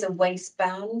 It is a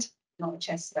waistband, not a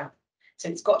chest strap. So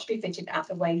it's got to be fitted at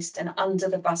the waist and under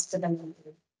the bust of the woman,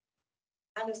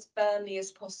 and as firmly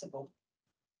as possible.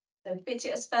 So fit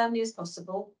it as firmly as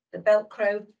possible, the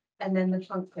Velcro and then the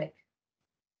trunk clip.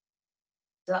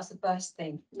 So that's the first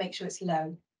thing, make sure it's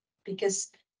low,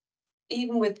 because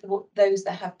even with those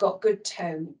that have got good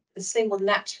tone, the sling will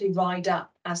naturally ride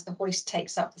up as the hoist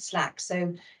takes up the slack.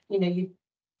 So, you know,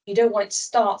 you don't want it to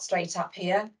start straight up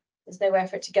here. There's nowhere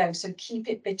for it to go. So keep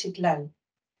it bitted low.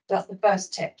 That's the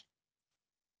first tip.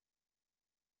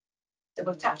 So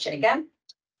we'll attach it again.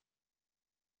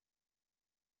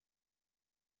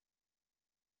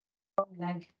 Long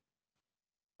leg,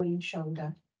 green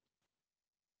shoulder.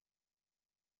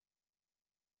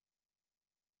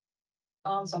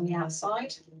 Arms on the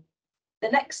outside. The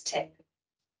next tip.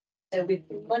 So with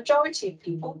the majority of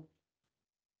people,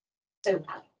 so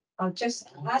I'll just,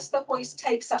 as the hoist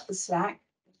takes up the slack,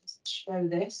 just show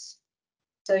this.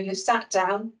 So you're sat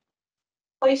down,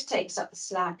 hoist takes up the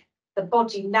slack, the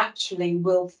body naturally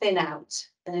will thin out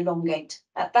and elongate.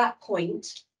 At that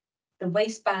point, the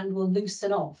waistband will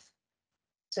loosen off.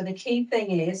 So the key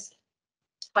thing is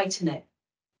tighten it.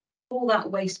 Pull that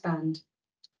waistband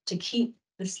to keep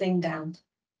the sling down.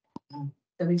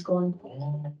 So we've gone,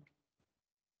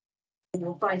 and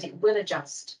you'll find it will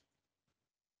adjust.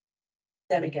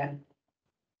 There we go.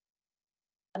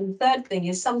 And the third thing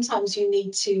is sometimes you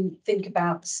need to think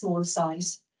about the smaller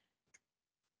size.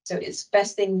 So it's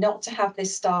best thing not to have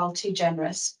this style too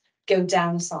generous, go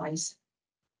down a size.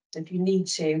 So if you need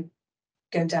to,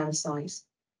 go down a size.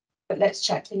 But let's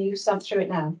check, can you stump through it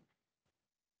now?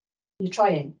 You're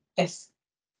trying? Yes.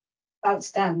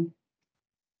 Bounce down.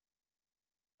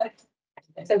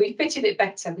 So we fitted it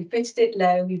better, we fitted it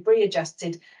low, we've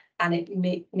readjusted, and it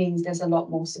means there's a lot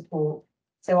more support.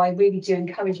 So I really do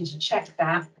encourage you to check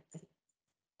that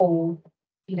for,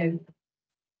 you know,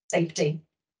 safety.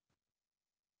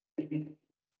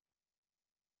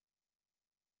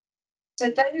 So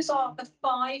those are the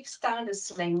 5 standard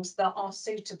slings that are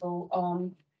suitable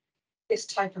on this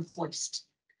type of hoist.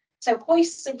 So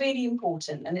hoists are really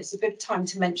important, and it's a good time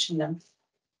to mention them.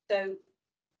 So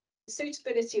the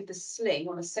suitability of the sling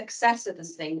or the success of the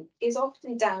sling is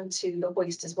often down to the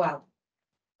hoist as well.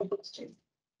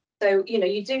 So, you know,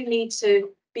 you do need to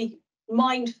be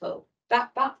mindful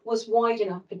that that was wide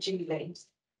enough for Julie.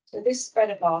 So this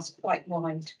spreader bar is quite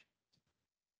wide.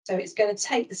 So it's going to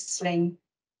take the sling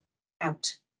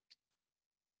out.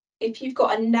 If you've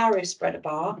got a narrow spreader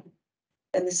bar,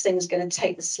 then the sling's going to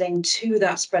take the sling to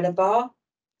that spreader bar.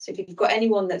 So if you've got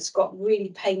anyone that's got really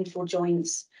painful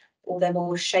joints, or they're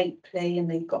more shapely and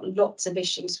they've got lots of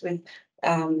issues with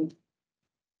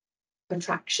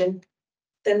contraction,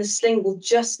 then the sling will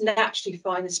just naturally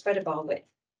find the spreader bar width.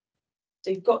 So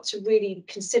you've got to really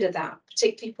consider that,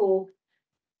 particularly for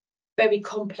very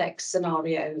complex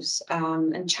scenarios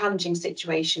and challenging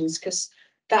situations, because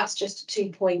that's just a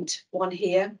 2.1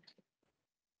 here.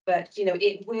 But, you know,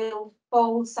 it will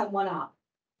fold someone up.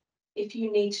 If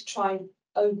you need to try and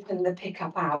open the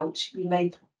pickup out, you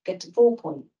may get to 4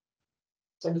 point.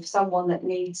 So for someone that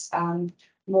needs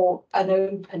more an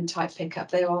open type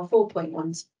pickup, there are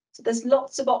 4.1s. So there's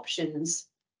lots of options,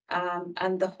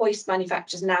 and the hoist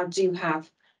manufacturers now do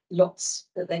have lots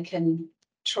that they can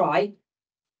try.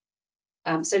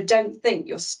 So don't think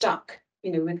you're stuck,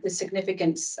 you know, with the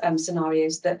significant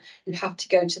scenarios that you have to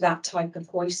go to that type of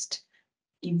hoist.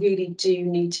 You really do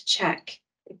need to check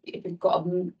if you've got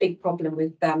a big problem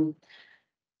with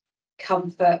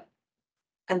comfort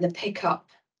and the pickup.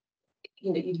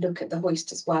 You know, you look at the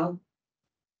hoist as well.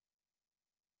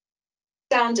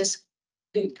 Standard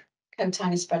loop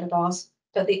container spreader bars,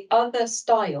 but the other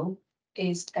style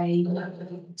is a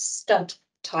stud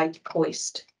type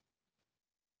hoist.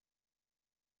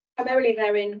 Primarily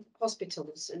they're in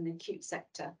hospitals in the acute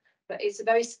sector, but it's a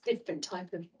very different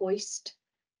type of hoist,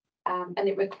 and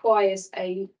it requires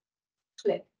a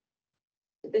clip.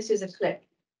 This is a clip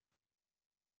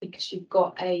because you've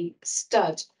got a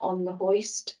stud on the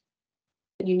hoist,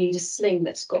 and you need a sling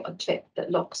that's got a clip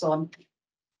that locks on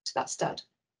to that stud.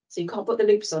 So you can't put the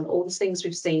loops on. All the slings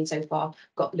we've seen so far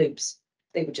got loops.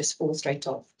 They would just fall straight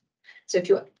off. So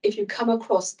if you come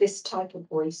across this type of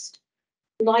hoist,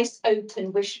 nice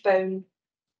open wishbone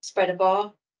spreader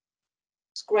bar,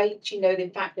 it's great. You know, the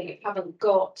fact that you haven't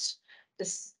got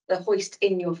the hoist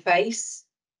in your face.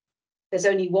 There's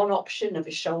only one option of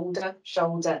a shoulder,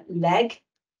 leg.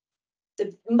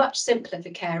 They're much simpler for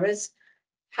carers.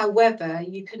 However,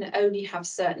 you can only have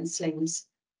certain slings.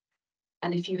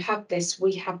 And if you have this,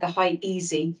 we have the high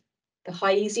easy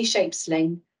shape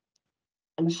sling,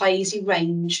 and the high easy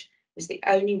range is the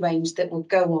only range that will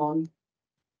go on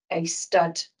a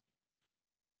stud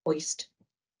hoist.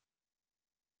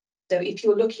 So if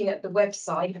you're looking at the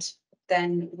website,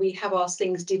 then we have our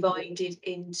slings divided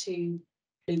into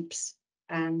loops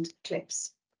and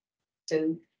clips.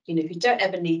 So, you know, if you don't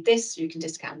ever need this, you can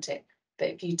discount it. But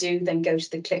if you do, then go to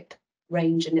the clip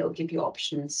range and it'll give you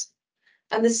options.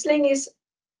 And the sling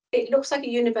it looks like a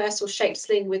universal shaped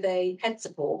sling with a head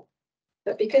support,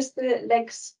 but because the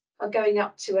legs are going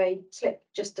up to a clip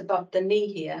just above the knee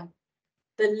here,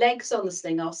 the legs on the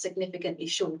sling are significantly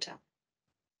shorter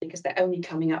because they're only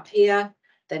coming up here,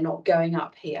 they're not going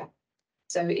up here.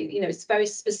 So, it's very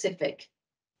specific.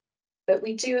 But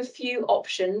we do a few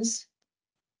options.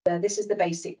 This is the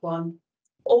basic one.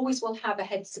 Always will have a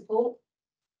head support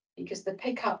because the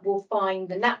pickup will find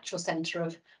the natural centre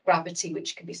of gravity,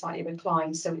 which can be slightly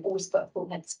reclined. So we always put a full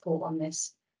head support on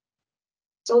this.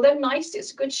 So although nice,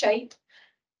 it's a good shape.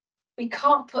 We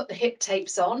can't put the hip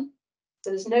tapes on. So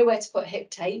there's nowhere to put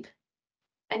hip tape.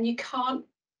 And you can't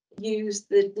use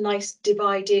the nice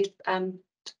divided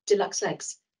deluxe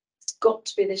legs. It's got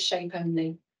to be this shape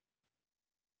only.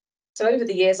 So over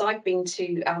the years, I've been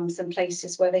to some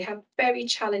places where they have very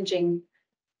challenging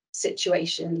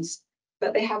situations,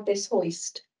 but they have this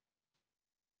hoist.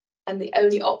 And the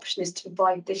only option is to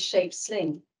provide this shaped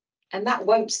sling. And that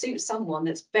won't suit someone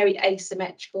that's very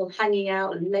asymmetrical, hanging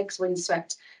out and legs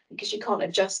windswept, because you can't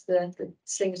adjust the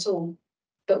sling at all.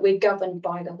 But we're governed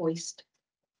by the hoist.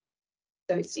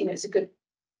 So it's a good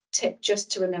tip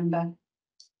just to remember.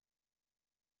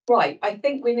 Right, I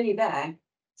think we're nearly there.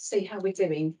 See how we're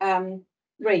doing.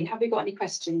 Ree, have we got any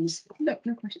questions? No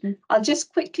question. I'll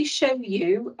just quickly show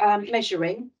you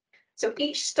measuring. So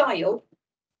each style,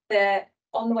 there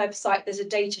on the website, there's a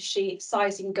data sheet,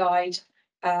 sizing guide,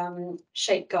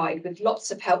 shape guide with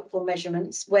lots of helpful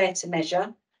measurements, where to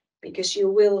measure, because you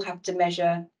will have to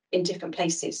measure in different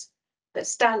places. But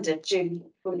standard, June,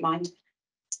 wouldn't mind,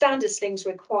 standard slings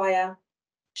require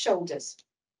shoulders.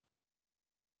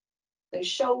 Those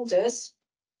shoulders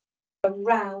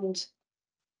around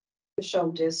the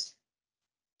shoulders,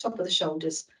 top of the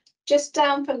shoulders, just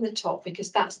down from the top,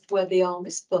 because that's where the arm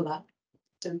is fuller,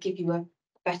 to give you a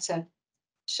better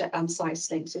size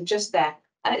sling. So just there,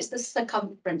 and it's the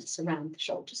circumference around the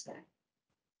shoulders there.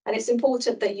 And it's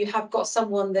important that you have got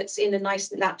someone that's in a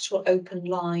nice natural open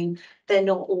line. They're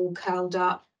not all curled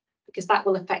up, because that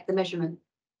will affect the measurement.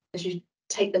 As you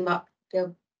take them up,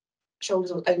 their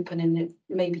shoulders will open and it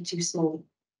may be too small.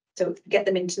 So get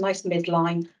them into nice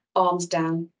midline, arms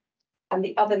down. And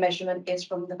the other measurement is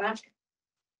from the back.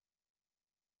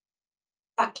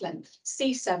 Back length,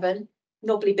 C7,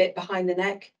 knobbly bit behind the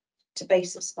neck to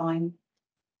base of spine.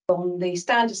 On the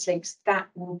standard slings, that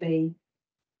will be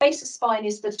base of spine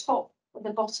is the top of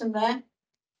the bottom there,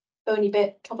 bony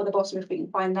bit, top of the bottom, if we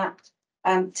can find that,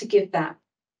 to give that.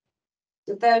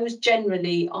 So those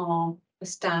generally are the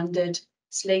standard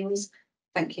slings.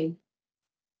 Thank you.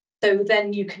 So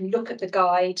then you can look at the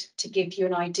guide to give you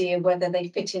an idea whether they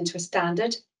fit into a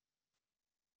standard.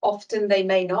 Often they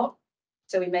may not,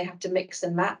 so we may have to mix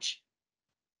and match.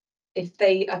 If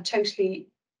they are totally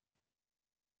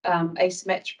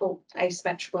asymmetrical,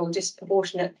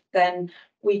 disproportionate, then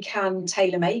we can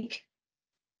tailor make.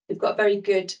 We've got a very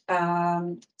good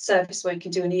service where we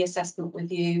can do an e-assessment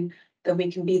with you, then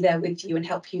we can be there with you and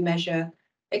help you measure,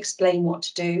 explain what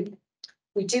to do.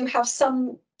 We do have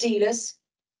some dealers.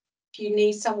 If you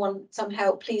need some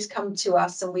help, please come to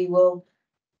us and we will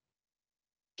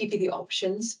give you the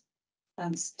options.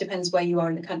 Depends where you are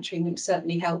in the country, and we can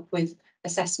certainly help with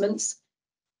assessments.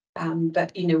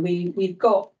 But we've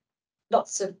got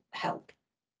lots of help,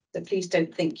 so please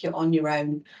don't think you're on your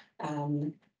own.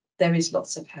 There is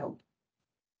lots of help.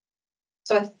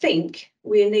 So I think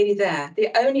we're nearly there. The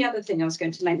only other thing I was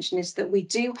going to mention is that we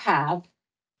do have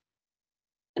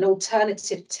an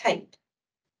alternative tape.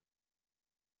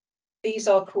 These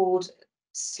are called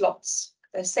slots.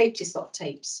 They're safety slot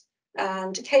tapes.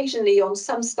 And occasionally on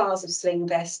some styles of sling,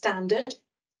 they're standard,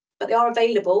 but they are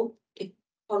available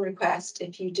on request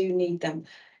if you do need them.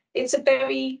 It's a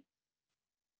very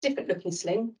different looking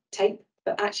sling tape,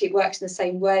 but actually it works in the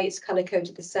same way. It's colour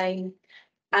coded the same,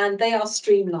 and they are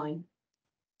streamlined.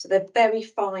 So they're very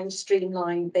fine,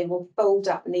 streamlined. They will fold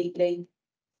up neatly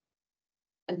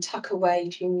and tuck away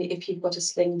if you've got a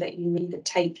sling that you need the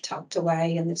tape tucked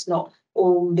away and it's not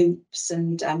all loops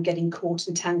and getting caught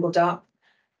and tangled up.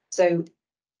 So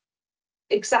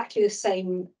exactly the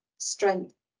same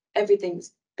strength.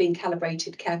 Everything's been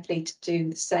calibrated carefully to do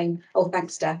the same. Oh,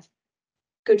 thanks, Steph.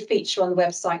 Good feature on the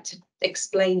website to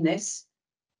explain this.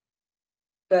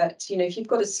 But, if you've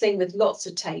got a sling with lots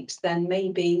of tapes, then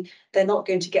maybe they're not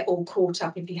going to get all caught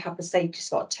up if you have the safety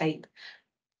slot tape.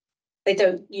 They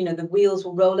don't, the wheels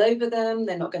will roll over them.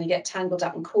 They're not going to get tangled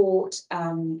up and caught.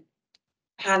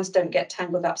 Hands don't get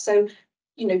tangled up. So,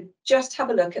 just have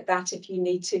a look at that if you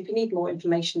need to. If you need more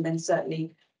information, then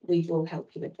certainly we will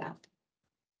help you with that.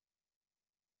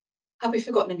 Have we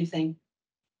forgotten anything?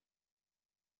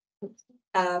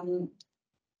 I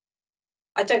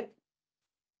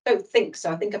don't think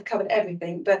so. I think I've covered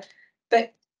everything, but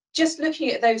just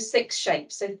looking at those 6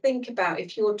 shapes, so think about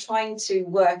if you're trying to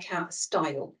work out a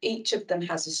style, each of them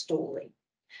has a story.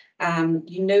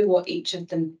 You know what each of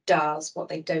them does, what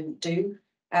they don't do.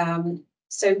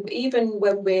 So even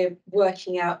when we're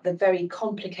working out the very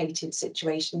complicated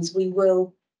situations, we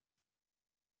will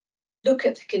look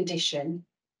at the condition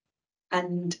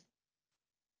and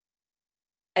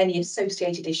any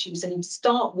associated issues and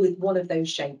start with one of those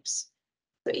shapes.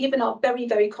 So even our very,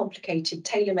 very complicated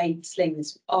tailor-made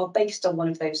slings are based on one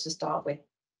of those to start with.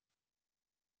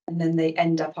 And then they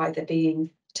end up either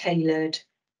being tailored,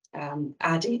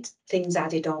 things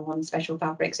added on, special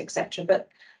fabrics, etc. But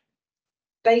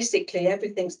basically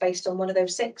everything's based on one of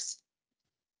those 6.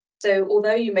 So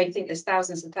although you may think there's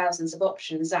thousands and thousands of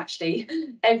options, actually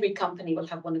every company will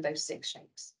have one of those 6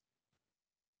 shapes.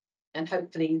 And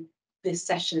hopefully this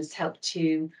session has helped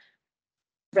you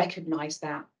recognise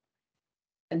that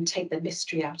and take the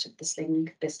mystery out of the sling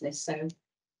business. So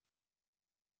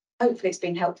hopefully it's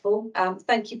been helpful.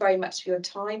 Thank you very much for your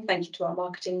time. Thank you to our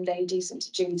marketing ladies and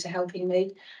to Julie for helping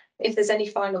me. If there's any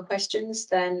final questions,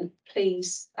 then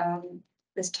please,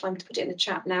 there's time to put it in the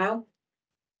chat now.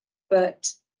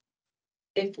 But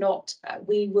if not,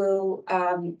 we will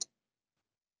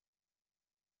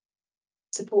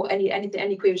support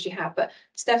any queries you have. But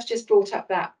Steph's just brought up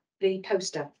the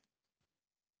poster.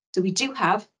 So we do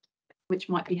have, which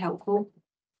might be helpful,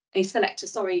 a selector.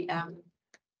 Sorry,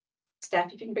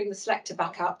 Steph, if you can bring the selector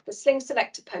back up. The Sling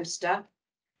Selector poster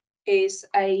is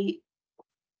at a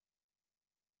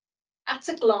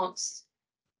glance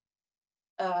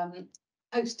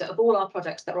poster of all our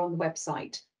products that are on the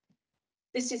website.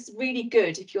 This is really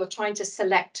good if you're trying to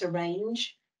select a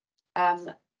range,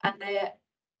 and they're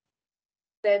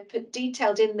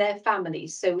detailed in their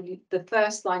families. So the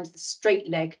first line is the straight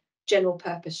leg general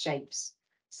purpose shapes.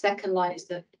 Second line is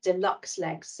the deluxe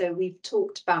legs. So we've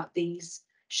talked about these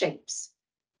shapes.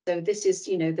 So this is,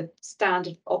 you know, the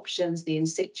standard options, the in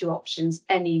situ options,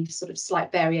 any sort of slight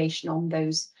variation on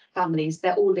those families.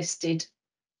 They're all listed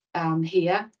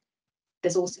here.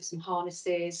 There's also some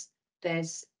harnesses,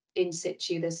 there's in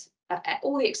situ, there's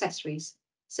all the accessories.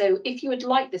 So if you would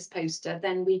like this poster,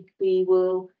 then we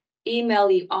will email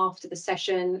you after the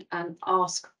session and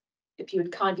ask if you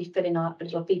would kindly fill in a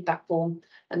little feedback form,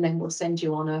 and then we'll send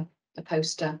you on a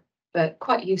poster. But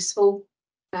quite useful.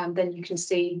 Then you can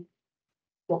see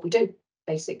what we do,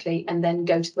 basically, and then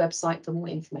go to the website for more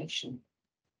information.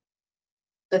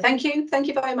 So thank you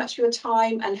very much for your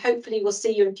time, and hopefully we'll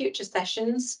see you in future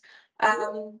sessions.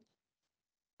 And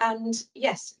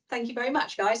yes, thank you very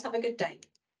much, guys. Have a good day.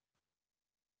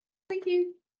 Thank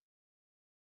you.